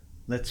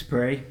Let's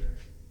pray.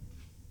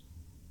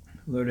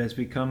 Lord, as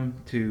we come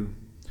to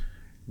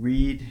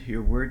read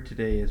your word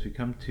today, as we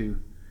come to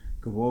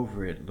go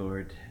over it,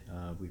 Lord,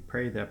 we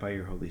pray that by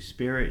your Holy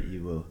Spirit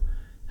you will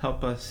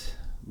help us,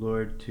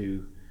 Lord,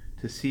 to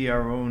see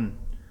our own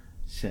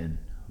sin,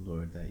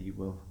 Lord, that you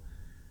will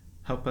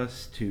help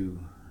us to,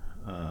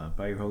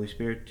 by your Holy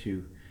Spirit,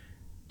 to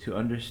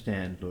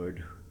understand,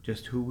 Lord,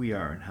 just who we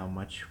are and how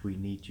much we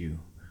need you.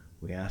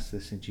 We ask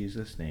this in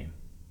Jesus' name.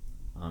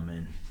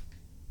 Amen.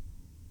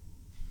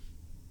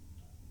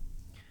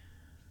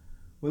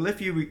 Well,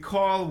 if you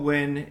recall,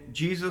 when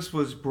Jesus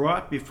was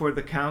brought before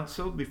the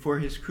council, before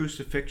his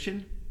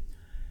crucifixion,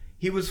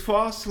 he was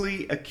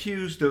falsely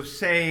accused of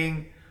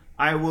saying,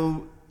 I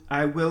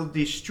will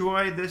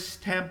destroy this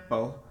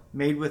temple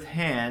made with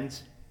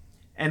hands,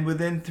 and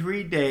within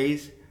 3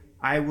 days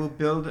I will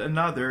build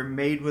another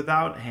made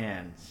without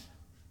hands.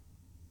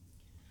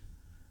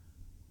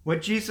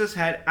 What Jesus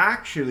had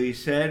actually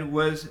said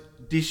was,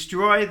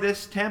 destroy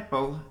this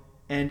temple,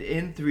 and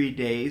in 3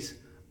 days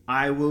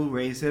I will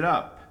raise it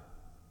up.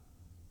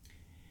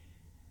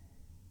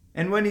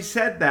 And when he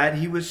said that,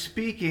 he was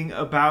speaking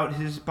about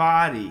his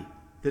body,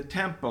 the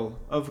temple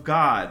of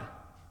God,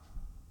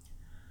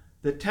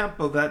 the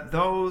temple that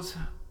those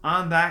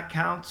on that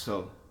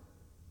council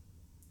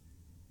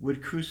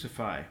would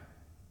crucify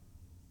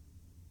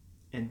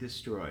and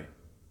destroy.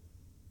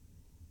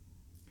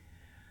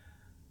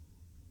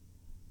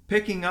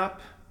 Picking up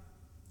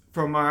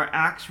from our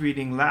Acts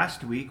reading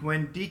last week,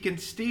 when Deacon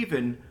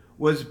Stephen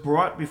was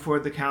brought before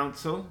the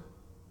council,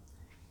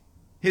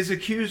 his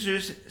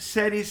accusers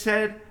said he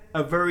said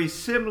a very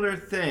similar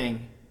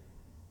thing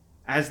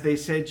as they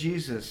said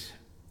Jesus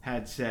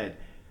had said.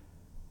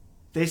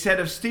 They said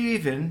of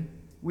Stephen,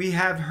 we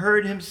have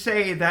heard him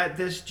say that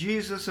this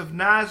Jesus of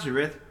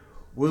Nazareth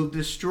will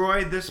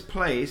destroy this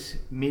place,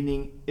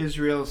 meaning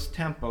Israel's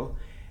temple,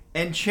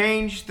 and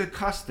change the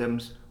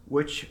customs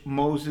which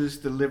Moses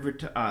delivered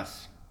to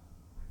us.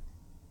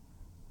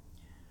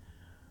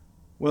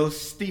 Well,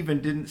 Stephen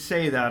didn't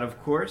say that,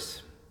 of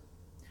course,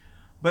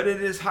 but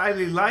it is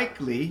highly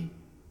likely,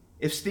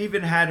 if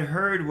Stephen had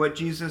heard what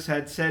Jesus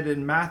had said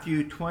in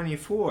Matthew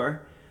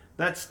 24,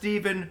 that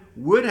Stephen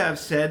would have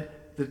said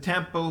the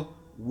temple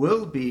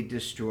will be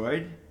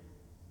destroyed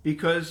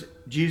because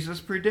Jesus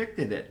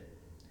predicted it.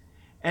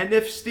 And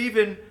if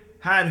Stephen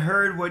had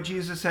heard what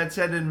Jesus had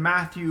said in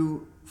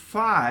Matthew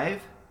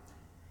 5,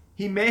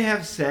 he may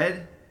have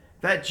said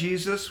that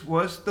Jesus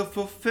was the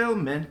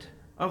fulfillment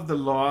of the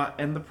law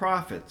and the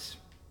prophets.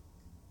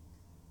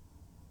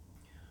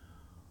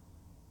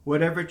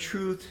 Whatever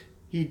truth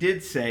he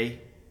did say,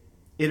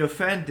 it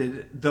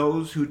offended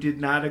those who did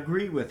not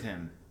agree with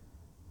him.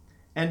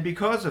 And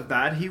because of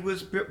that, he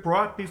was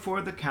brought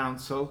before the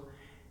council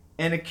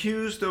and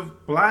accused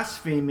of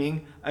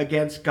blaspheming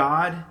against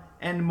God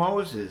and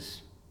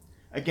Moses,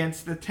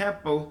 against the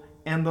temple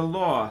and the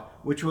law,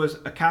 which was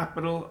a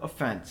capital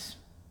offense.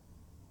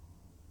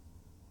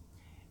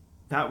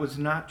 That was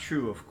not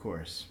true, of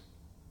course.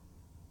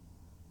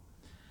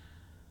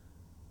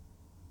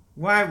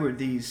 Why were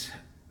these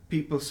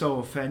people so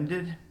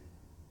offended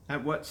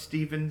at what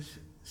Stephen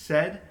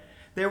said?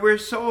 They were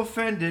so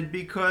offended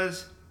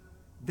because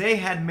they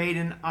had made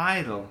an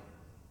idol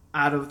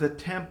out of the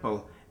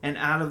temple and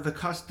out of the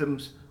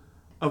customs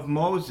of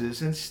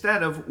Moses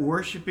instead of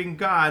worshiping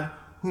God,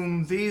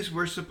 whom these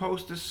were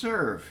supposed to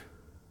serve.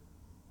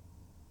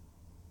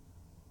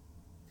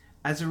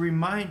 As a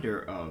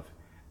reminder of,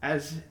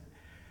 as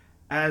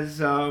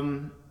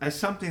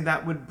something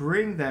that would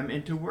bring them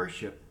into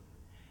worship.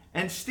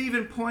 And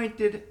Stephen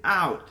pointed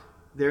out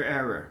their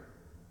error.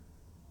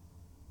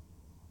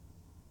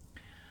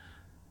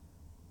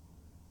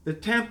 The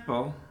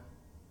temple,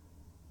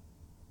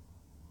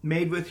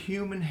 made with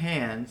human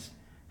hands,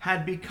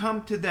 had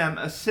become to them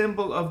a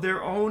symbol of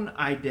their own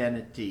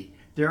identity,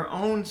 their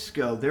own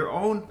skill, their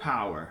own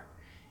power.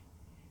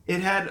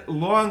 It had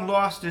long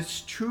lost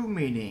its true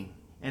meaning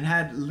and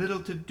had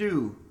little to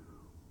do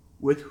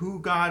with who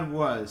God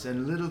was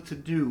and little to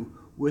do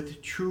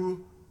with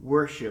true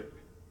worship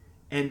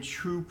and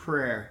true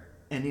prayer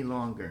any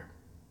longer.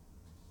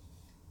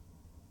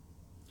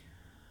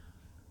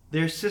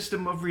 Their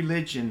system of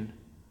religion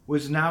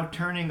was now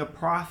turning a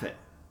profit.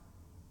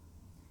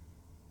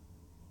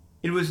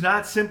 It was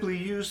not simply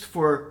used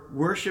for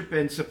worship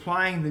and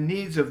supplying the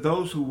needs of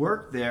those who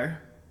worked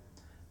there.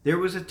 There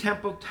was a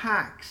temple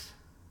tax,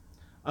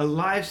 a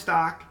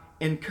livestock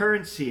and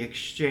currency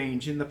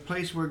exchange in the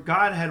place where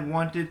God had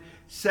wanted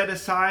set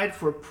aside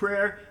for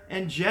prayer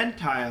and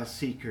Gentile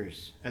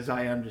seekers, as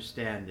I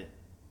understand it.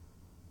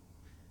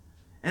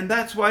 And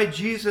that's why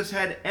Jesus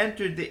had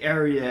entered the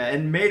area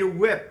and made a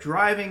whip,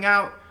 driving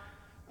out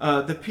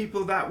the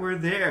people that were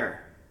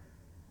there,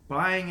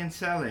 buying and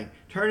selling,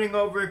 turning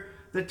over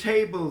the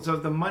tables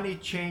of the money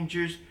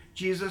changers.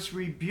 Jesus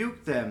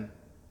rebuked them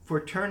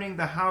for turning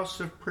the house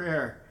of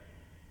prayer,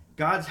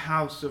 God's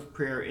house of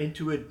prayer,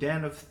 into a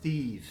den of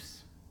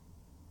thieves.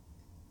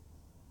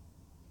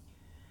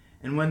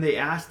 And when they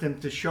asked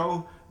him to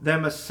show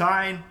them a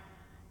sign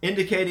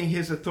indicating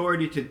his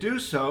authority to do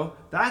so,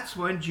 that's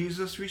when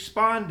Jesus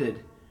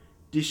responded,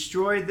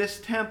 "Destroy this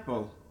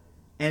temple,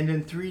 and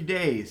in 3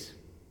 days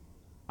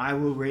I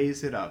will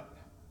raise it up."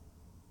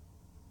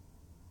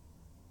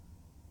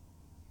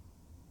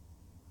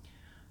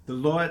 The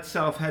law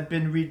itself had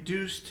been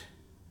reduced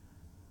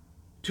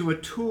to a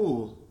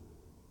tool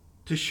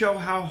to show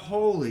how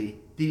holy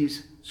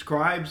these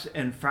scribes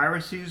and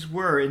Pharisees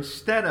were,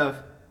 instead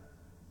of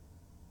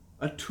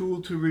a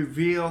tool to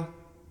reveal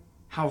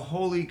how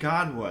holy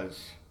God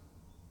was.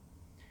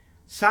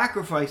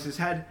 Sacrifices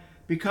had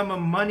become a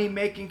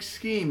money-making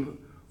scheme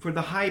for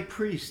the high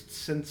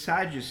priests and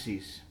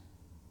Sadducees.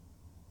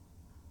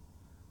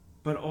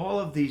 But all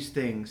of these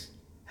things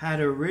had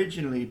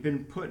originally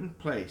been put in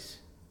place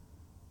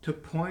to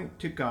point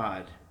to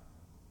God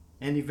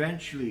and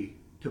eventually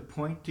to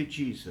point to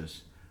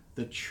Jesus,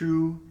 the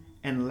true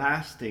and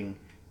lasting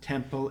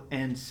temple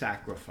and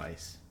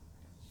sacrifice.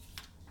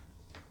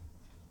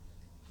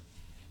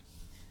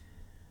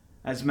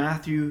 As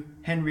Matthew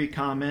Henry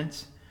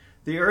comments,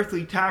 the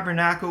earthly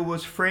tabernacle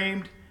was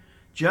framed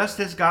just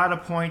as God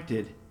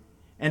appointed,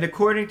 and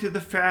according to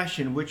the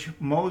fashion which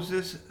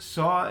Moses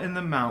saw in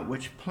the mount,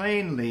 which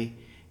plainly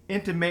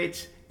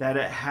intimates that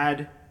it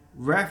had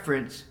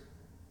reference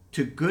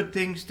to good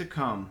things to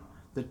come.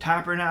 The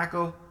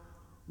tabernacle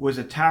was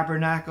a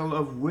tabernacle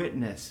of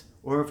witness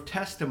or of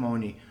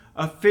testimony,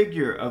 a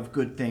figure of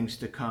good things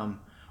to come,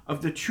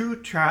 of the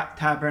true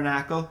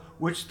tabernacle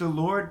which the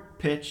Lord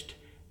pitched,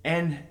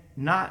 and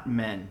not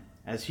men,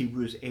 as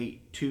Hebrews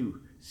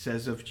 8:2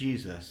 says of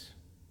Jesus.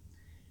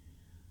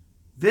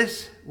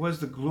 This was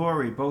the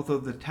glory both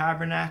of the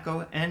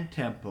tabernacle and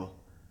temple,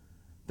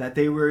 that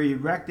they were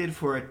erected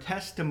for a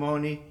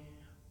testimony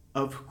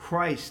of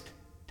Christ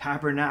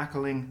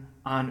tabernacling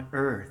on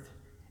earth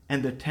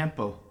and the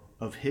temple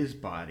of his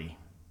body.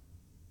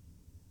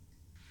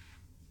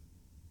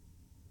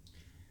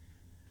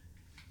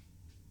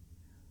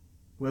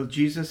 Well,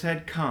 Jesus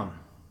had come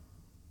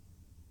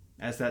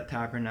as that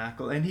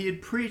tabernacle, and he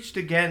had preached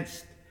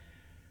against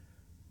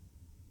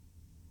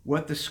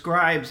what the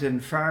scribes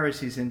and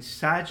Pharisees and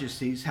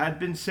Sadducees had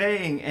been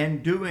saying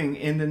and doing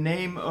in the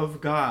name of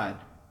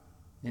God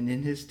and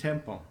in his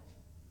temple.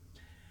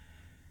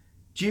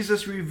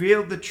 Jesus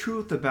revealed the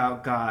truth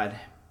about God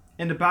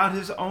and about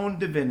his own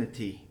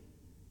divinity.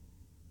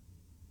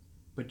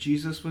 But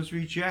Jesus was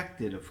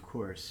rejected, of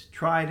course,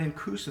 tried and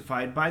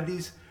crucified by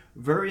these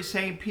very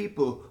same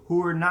people who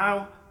were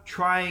now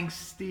trying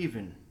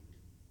Stephen.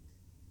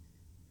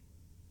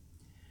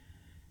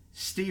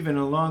 Stephen,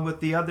 along with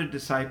the other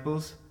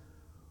disciples,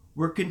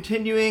 were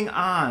continuing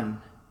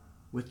on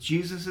with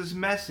Jesus'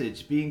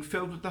 message, being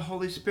filled with the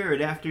Holy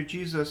Spirit after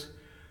Jesus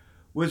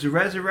was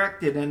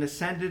resurrected and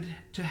ascended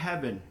to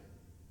heaven.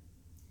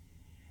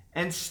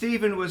 And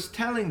Stephen was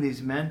telling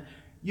these men,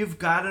 "You've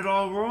got it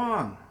all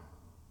wrong.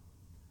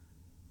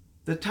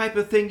 The type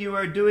of thing you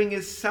are doing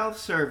is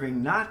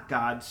self-serving, not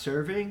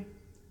God-serving.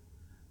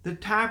 The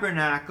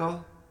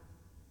tabernacle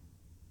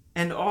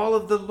and all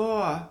of the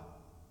law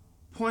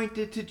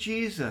pointed to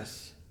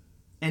Jesus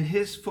and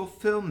his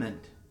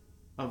fulfillment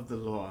of the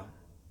law."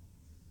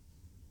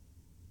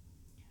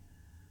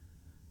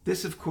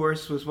 This, of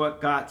course, was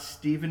what got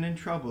Stephen in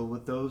trouble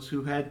with those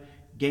who had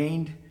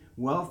gained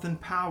wealth and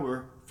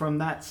power from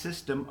that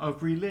system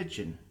of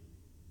religion.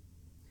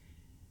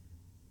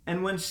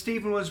 And when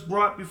Stephen was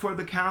brought before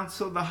the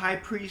council, the high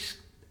priest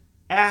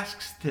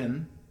asked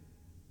him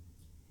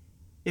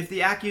if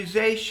the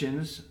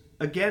accusations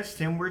against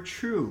him were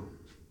true.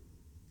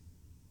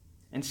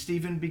 And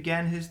Stephen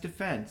began his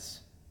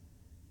defense.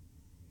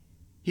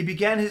 He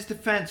began his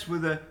defense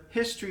with a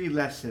history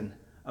lesson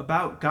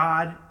about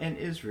God and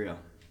Israel.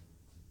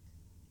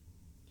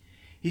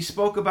 He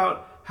spoke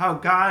about how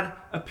God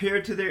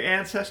appeared to their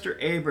ancestor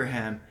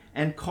Abraham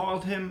and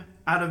called him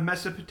out of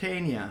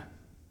Mesopotamia.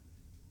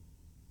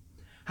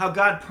 How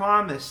God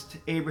promised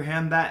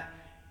Abraham that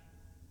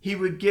he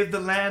would give the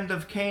land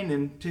of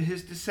Canaan to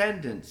his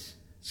descendants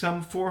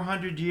some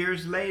 400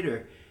 years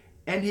later,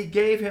 and he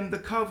gave him the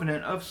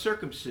covenant of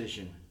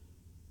circumcision.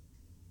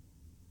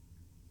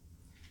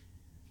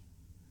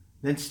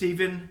 Then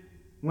Stephen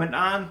went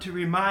on to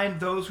remind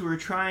those who were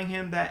trying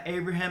him that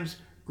Abraham's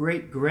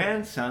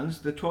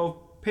great-grandsons, the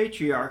 12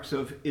 patriarchs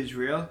of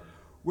Israel,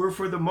 were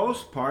for the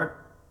most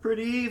part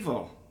pretty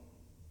evil.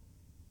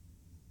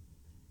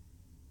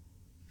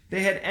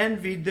 They had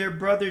envied their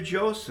brother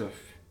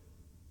Joseph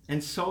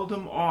and sold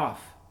him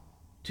off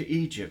to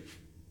Egypt.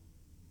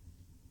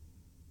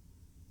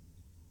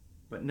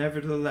 But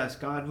nevertheless,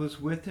 God was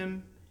with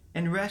him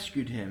and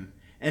rescued him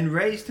and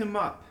raised him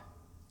up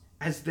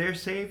as their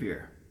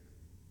Savior.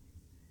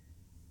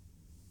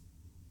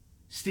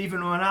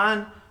 Stephen went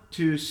on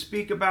to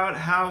speak about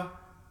how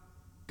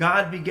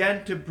God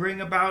began to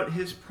bring about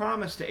his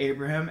promise to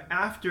Abraham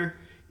after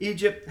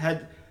Egypt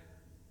had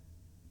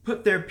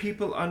put their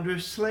people under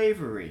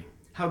slavery.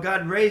 How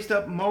God raised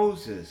up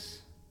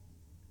Moses,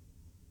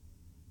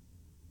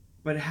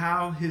 but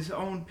how his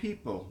own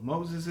people,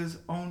 Moses'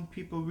 own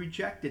people,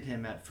 rejected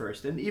him at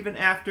first. And even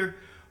after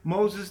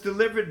Moses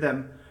delivered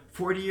them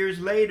 40 years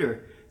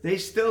later, they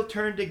still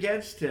turned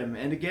against him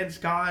and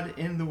against God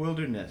in the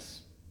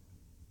wilderness.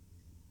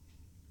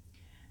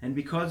 And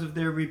because of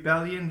their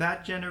rebellion,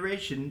 that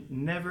generation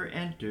never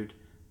entered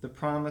the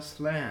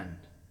promised land.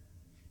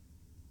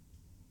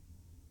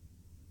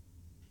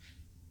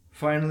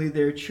 Finally,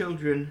 their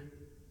children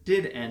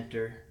did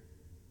enter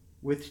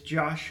with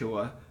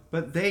Joshua,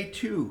 but they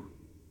too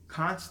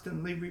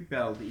constantly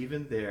rebelled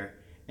even there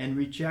and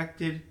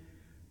rejected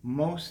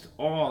most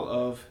all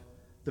of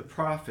the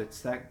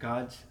prophets that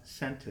God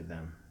sent to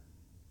them.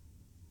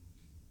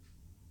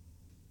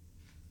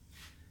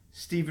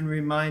 Stephen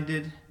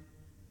reminded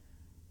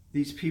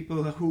these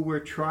people who were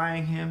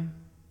trying him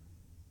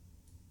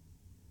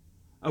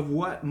of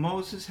what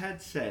Moses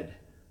had said.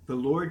 The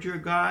Lord your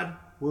God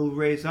will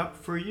raise up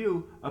for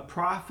you a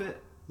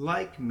prophet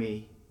like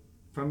me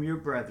from your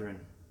brethren.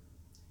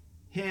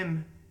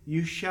 Him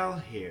you shall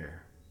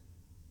hear.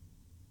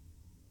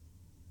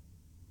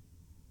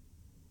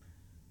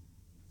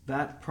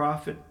 That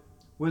prophet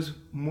was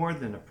more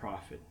than a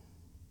prophet.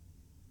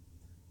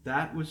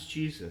 That was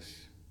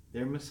Jesus,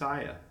 their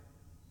Messiah.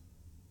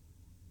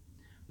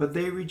 But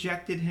they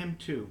rejected him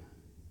too.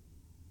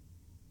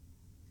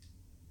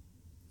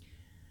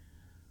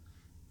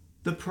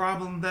 The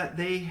problem that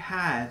they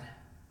had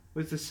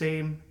was the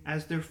same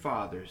as their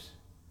fathers.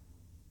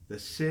 The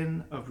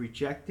sin of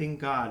rejecting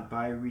God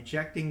by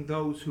rejecting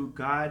those who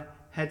God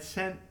had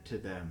sent to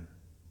them.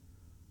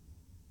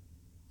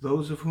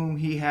 Those of whom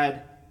he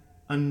had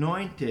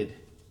anointed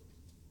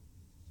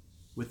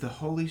with the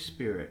Holy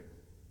Spirit.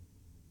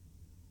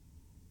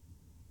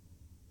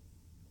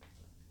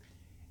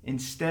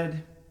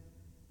 Instead,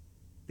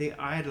 they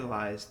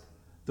idolized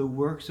the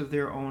works of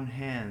their own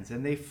hands,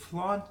 and they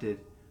flaunted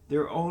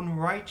their own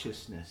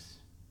righteousness.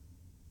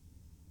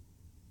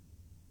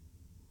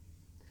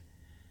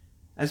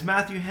 As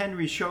Matthew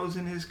Henry shows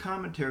in his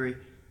commentary,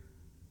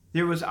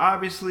 there was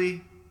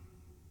obviously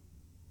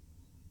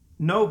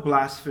no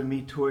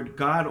blasphemy toward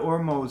God or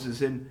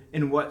Moses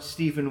in what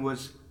Stephen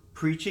was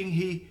preaching.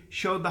 He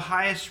showed the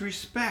highest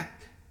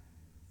respect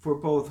for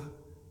both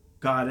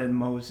God and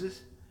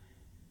Moses.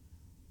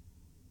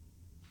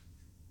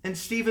 And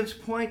Stephen's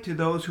point to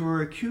those who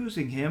were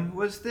accusing him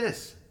was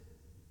this: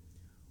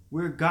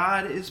 where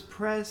God is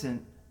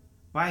present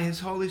by his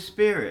Holy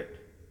Spirit,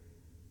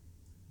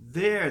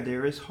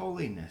 there is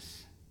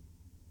holiness.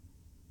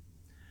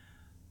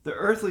 The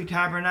earthly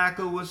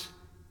tabernacle was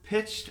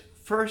pitched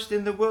first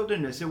in the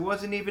wilderness. It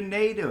wasn't even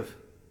native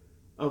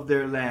of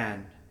their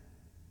land.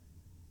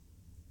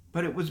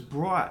 But it was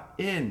brought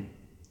in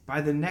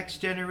by the next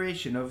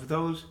generation of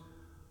those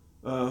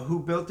who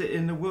built it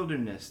in the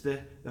wilderness.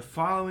 The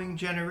following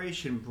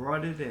generation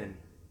brought it in.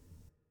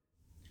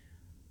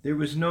 There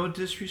was no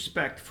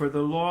disrespect for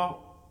the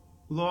law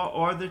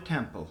or the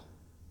temple.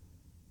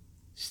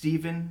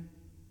 Stephen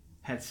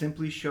had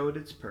simply showed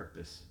its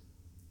purpose,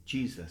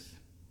 Jesus.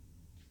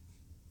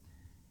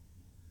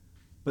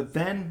 But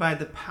then, by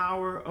the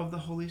power of the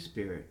Holy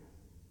Spirit,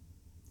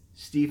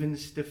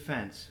 Stephen's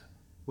defense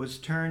was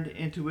turned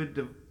into a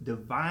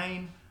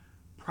divine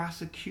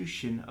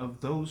prosecution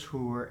of those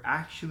who were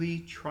actually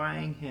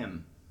trying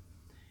him,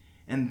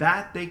 and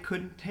that they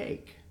couldn't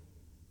take.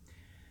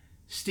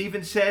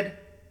 Stephen said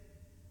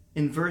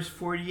in verse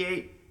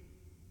 48,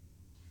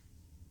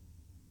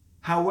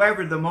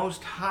 "However, the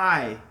Most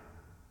High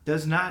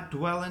does not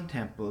dwell in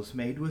temples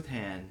made with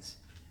hands,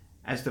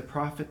 as the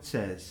prophet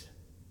says,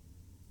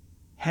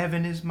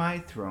 'Heaven is my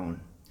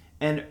throne,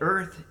 and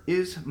earth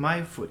is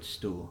my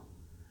footstool.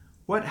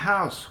 What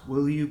house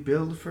will you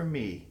build for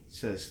me,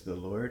 says the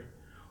Lord,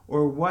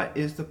 or what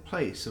is the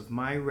place of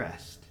my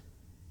rest?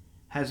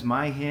 Has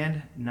my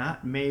hand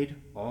not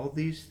made all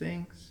these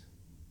things?'"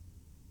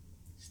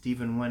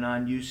 Stephen went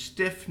on, "You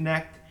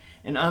stiff-necked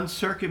and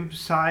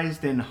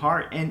uncircumcised in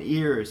heart and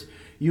ears,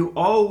 you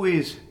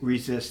always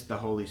resist the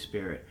Holy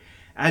Spirit.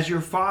 As your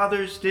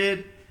fathers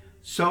did,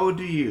 so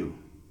do you.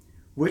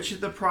 Which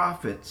of the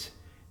prophets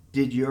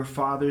did your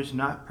fathers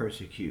not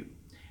persecute?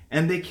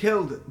 And they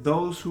killed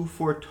those who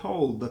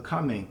foretold the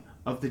coming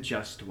of the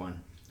Just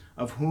One,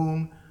 of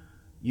whom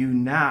you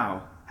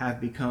now have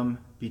become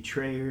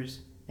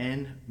betrayers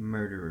and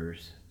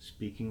murderers,"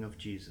 speaking of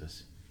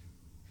Jesus,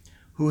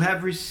 "who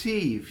have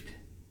received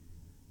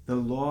the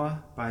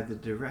law by the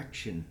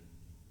direction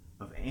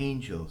of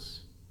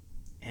angels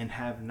and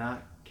have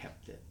not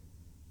kept it."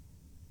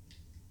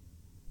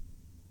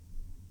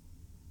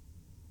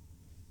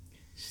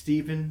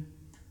 Stephen,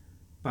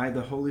 by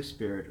the Holy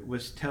Spirit,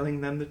 was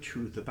telling them the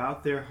truth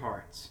about their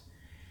hearts.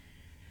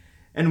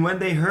 And when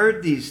they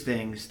heard these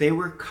things, they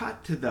were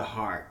cut to the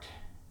heart.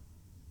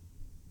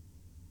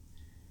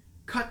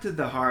 Cut to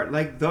the heart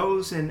like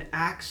those in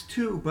Acts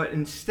 2, but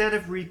instead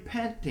of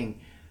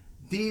repenting,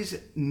 these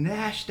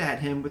gnashed at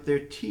him with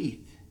their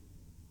teeth.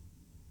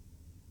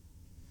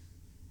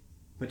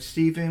 But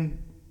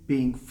Stephen,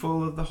 being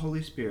full of the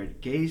Holy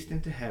Spirit, gazed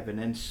into heaven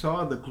and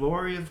saw the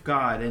glory of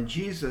God and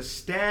Jesus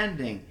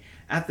standing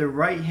at the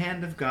right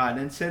hand of God,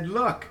 and said,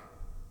 "Look,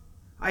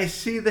 I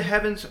see the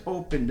heavens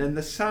opened and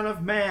the Son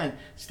of Man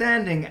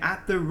standing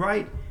at the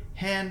right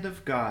hand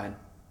of God.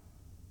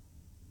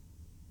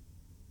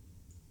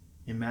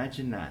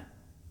 Imagine that.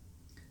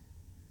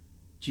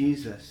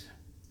 Jesus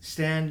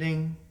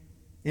standing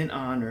in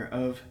honor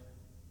of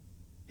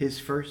his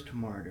first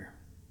martyr.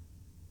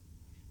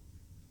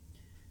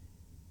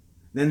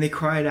 Then they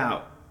cried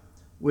out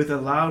with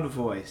a loud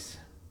voice,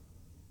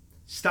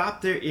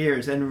 stopped their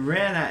ears, and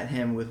ran at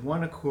him with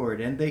one accord,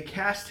 and they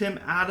cast him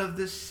out of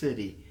the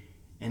city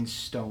and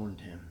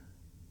stoned him.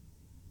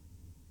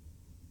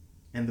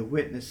 And the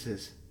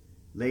witnesses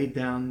laid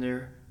down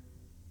their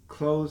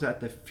clothes at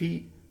the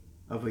feet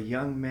of a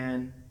young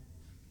man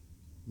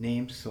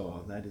named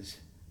Saul. That is,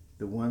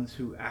 the ones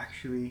who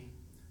actually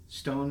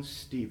stoned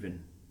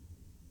Stephen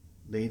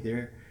laid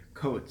their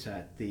coats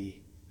at the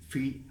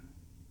feet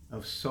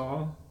of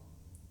Saul,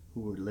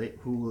 who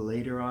will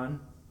later on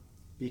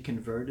be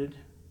converted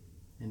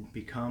and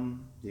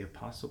become the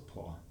Apostle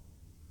Paul.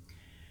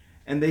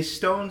 And they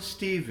stoned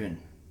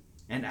Stephen,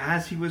 and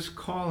as he was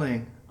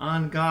calling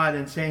on God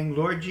and saying,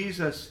 Lord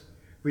Jesus,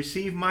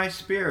 receive my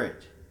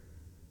spirit,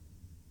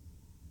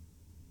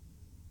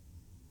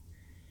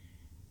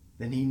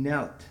 then he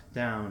knelt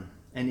down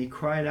and he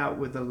cried out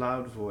with a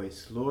loud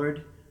voice,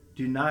 Lord,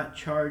 do not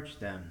charge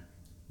them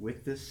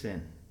with this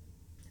sin.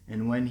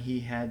 And when he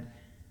had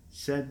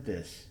said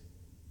this,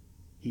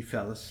 he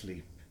fell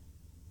asleep.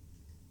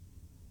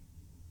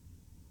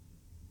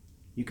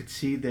 You could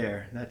see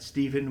there that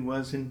Stephen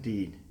was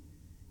indeed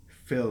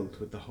filled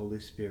with the Holy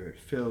Spirit,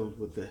 filled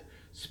with the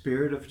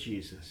Spirit of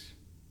Jesus,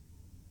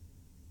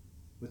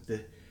 with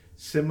the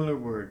similar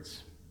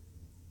words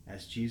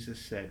as Jesus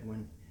said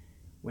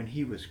when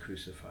he was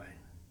crucified.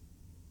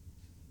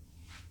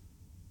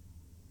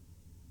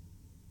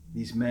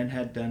 These men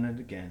had done it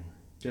again.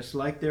 Just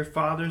like their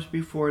fathers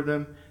before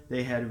them,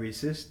 they had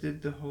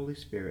resisted the Holy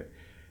Spirit.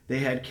 They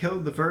had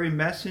killed the very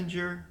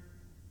messenger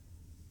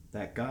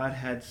that God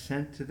had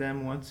sent to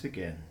them once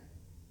again.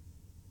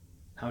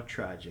 How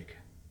tragic.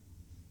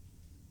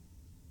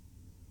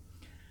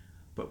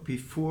 But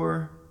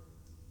before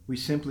we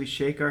simply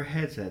shake our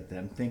heads at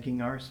them,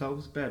 thinking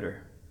ourselves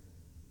better,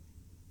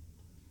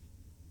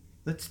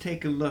 let's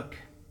take a look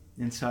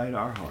inside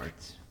our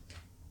hearts.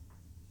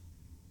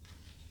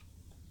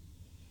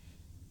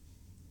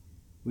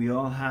 We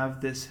all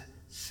have this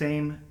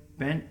same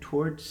bent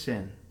towards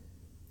sin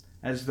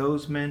as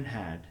those men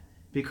had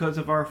because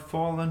of our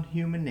fallen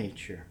human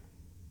nature.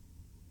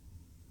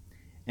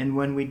 And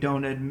when we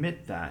don't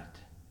admit that,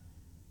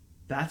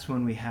 that's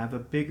when we have a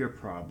bigger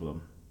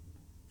problem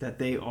that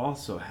they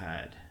also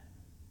had.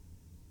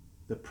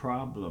 The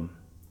problem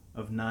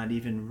of not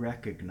even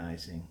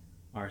recognizing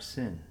our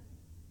sin.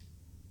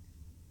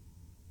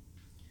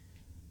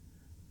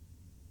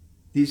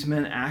 These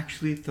men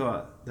actually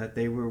thought that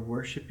they were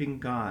worshiping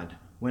God,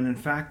 when in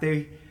fact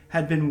they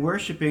had been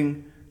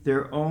worshiping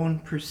their own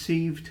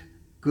perceived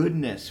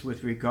goodness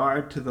with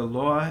regard to the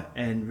law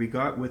and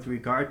with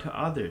regard to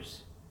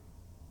others.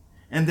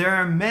 And there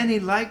are many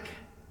like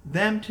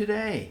them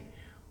today,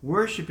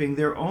 worshiping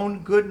their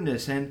own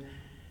goodness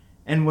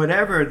and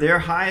whatever their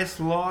highest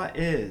law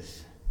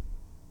is.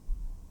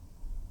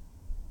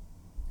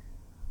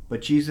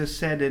 But Jesus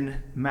said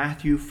in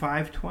Matthew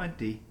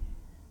 5:20,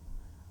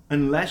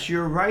 unless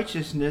your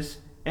righteousness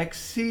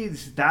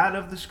exceeds that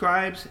of the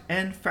scribes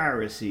and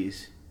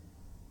Pharisees,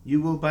 you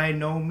will by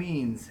no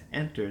means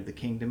enter the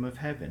kingdom of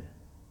heaven.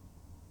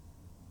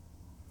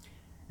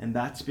 And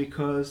that's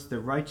because the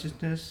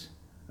righteousness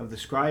of the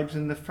scribes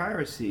and the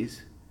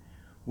Pharisees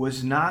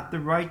was not the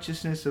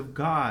righteousness of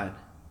God,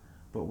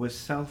 but was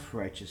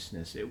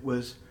self-righteousness. It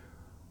was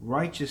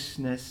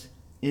righteousness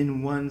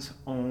in one's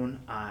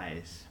own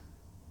eyes.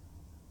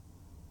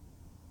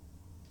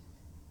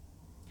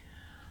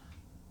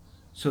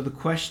 So the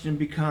question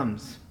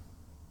becomes,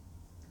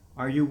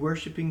 are you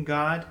worshiping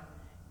God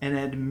and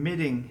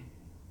admitting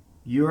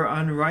your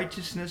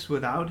unrighteousness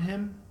without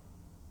Him?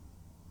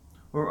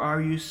 Or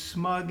are you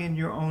smug in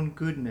your own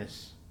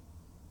goodness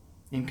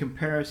in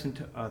comparison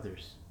to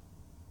others?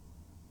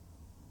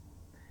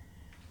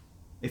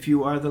 If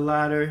you are the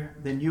latter,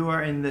 then you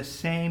are in the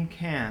same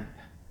camp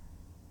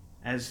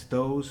as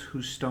those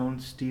who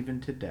stoned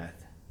Stephen to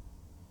death.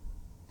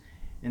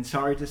 And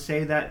sorry to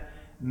say that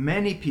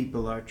many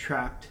people are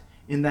trapped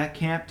in that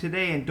camp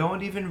today and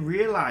don't even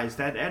realize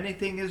that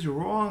anything is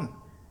wrong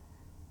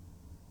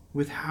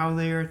with how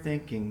they are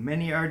thinking.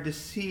 Many are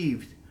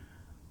deceived,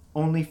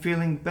 only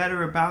feeling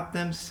better about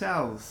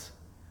themselves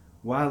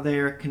while they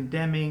are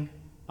condemning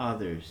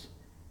others.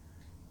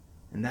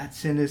 And that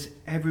sin is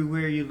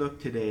everywhere you look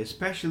today,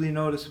 especially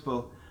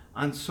noticeable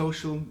on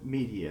social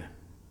media.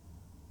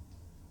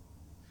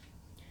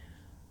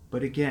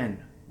 But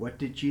again, what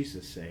did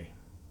Jesus say?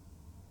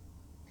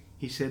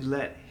 He said,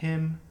 let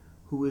him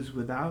who is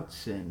without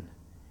sin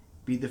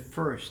be the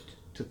first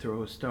to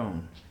throw a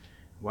stone.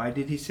 Why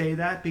did he say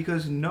that?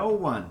 Because no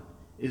one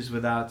is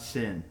without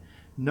sin.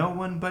 No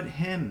one but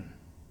him.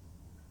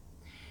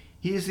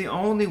 He is the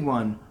only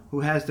one who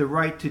has the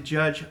right to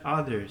judge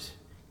others,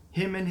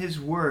 him and his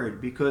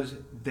word, because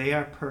they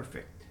are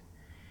perfect.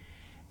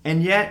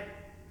 And yet,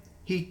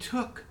 he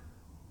took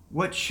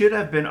what should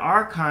have been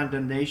our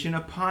condemnation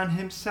upon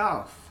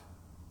himself.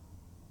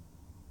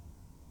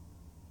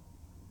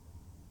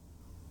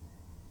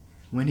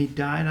 When he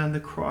died on the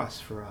cross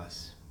for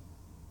us.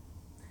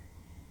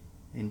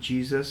 And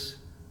Jesus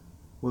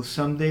will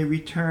someday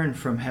return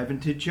from heaven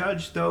to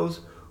judge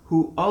those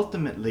who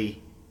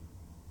ultimately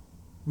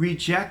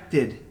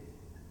rejected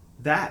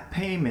that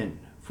payment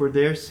for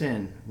their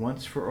sin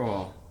once for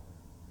all.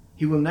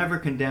 He will never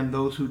condemn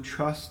those who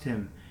trust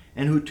him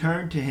and who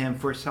turn to him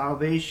for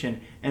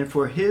salvation and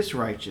for his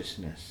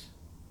righteousness.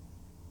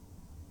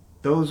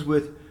 Those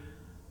with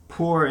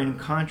poor and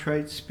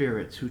contrite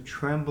spirits who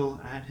tremble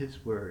at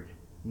his word.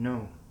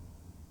 No.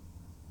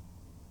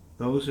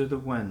 Those are the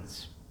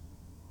ones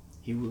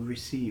he will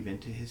receive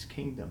into his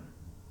kingdom.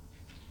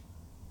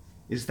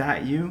 Is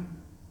that you?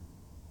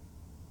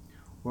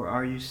 Or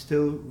are you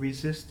still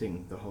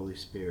resisting the Holy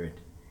Spirit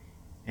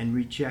and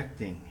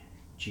rejecting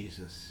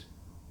Jesus?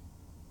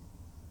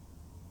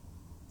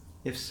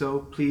 If so,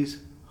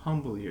 please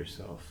humble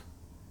yourself.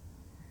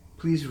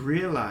 Please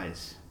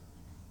realize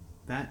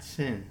that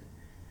sin.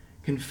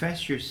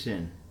 Confess your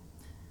sin.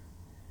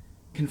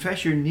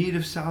 Confess your need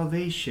of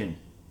salvation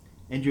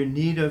and your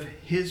need of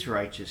his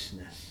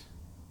righteousness,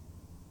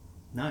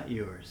 not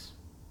yours.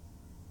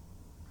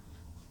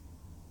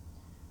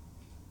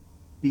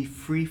 Be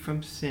free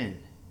from sin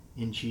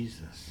in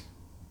Jesus.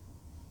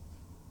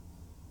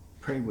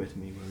 Pray with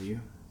me, will you?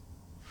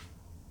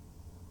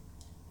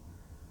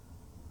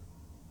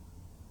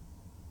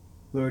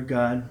 Lord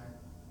God,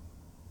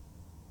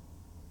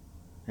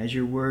 as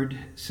your word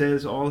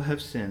says, all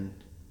have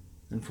sinned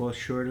and fall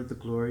short of the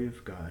glory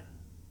of God.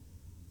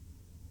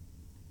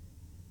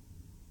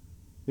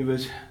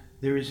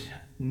 There is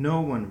no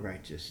one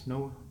righteous,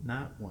 no,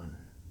 not one.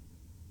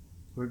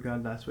 Lord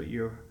God, that's what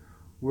your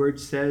word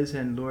says,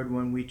 and Lord,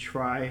 when we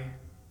try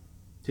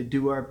to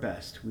do our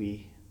best,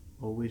 we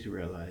always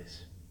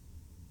realize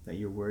that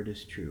your word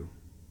is true.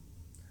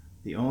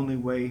 The only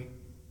way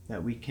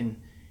that we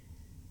can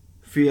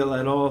feel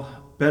at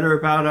all better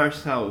about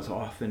ourselves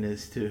often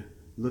is to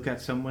look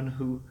at someone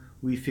who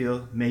we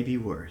feel may be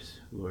worse,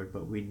 Lord,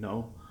 but we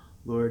know,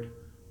 Lord,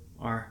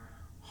 our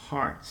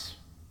hearts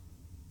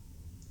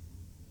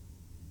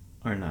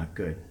are not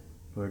good.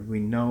 Lord, we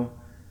know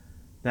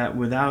that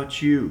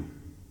without you,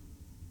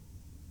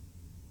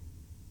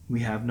 we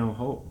have no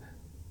hope.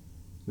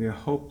 We are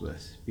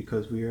hopeless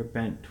because we are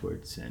bent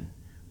toward sin.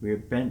 We are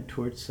bent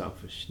toward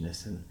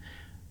selfishness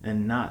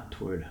and not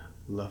toward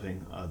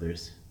loving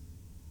others.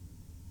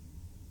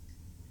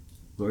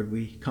 Lord,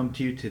 we come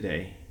to you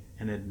today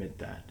and admit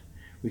that.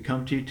 We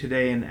come to you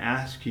today and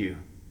ask you,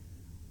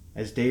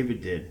 as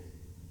David did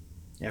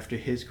after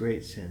his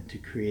great sin, to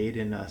create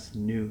in us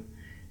new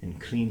and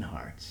clean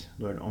hearts.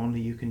 Lord, only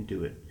you can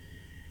do it.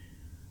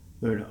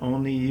 Lord,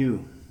 only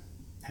you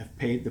have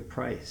paid the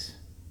price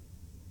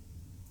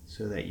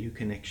so that you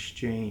can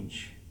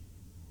exchange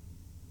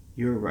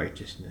your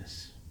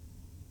righteousness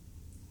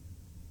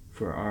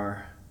for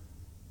our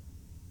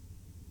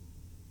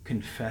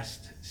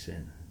confessed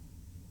sin.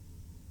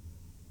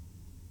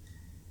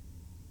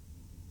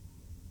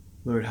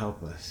 Lord,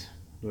 help us,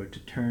 Lord, to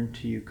turn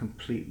to you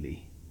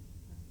completely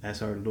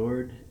as our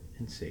Lord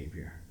and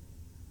Savior.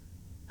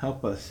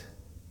 Help us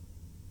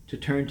to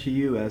turn to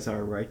you as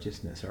our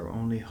righteousness, our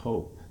only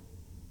hope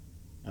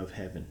of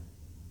heaven.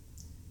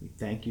 We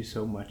thank you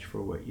so much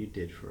for what you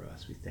did for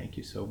us. We thank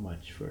you so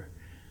much for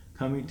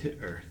coming to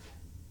earth,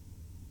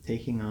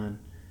 taking on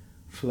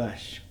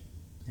flesh,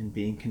 and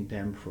being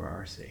condemned for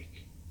our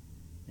sake.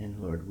 And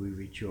Lord, we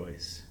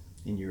rejoice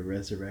in your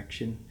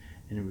resurrection,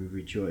 and we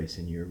rejoice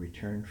in your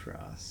return for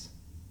us,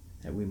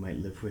 that we might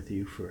live with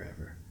you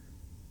forever.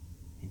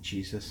 In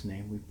Jesus'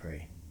 name we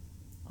pray.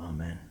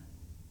 Amen.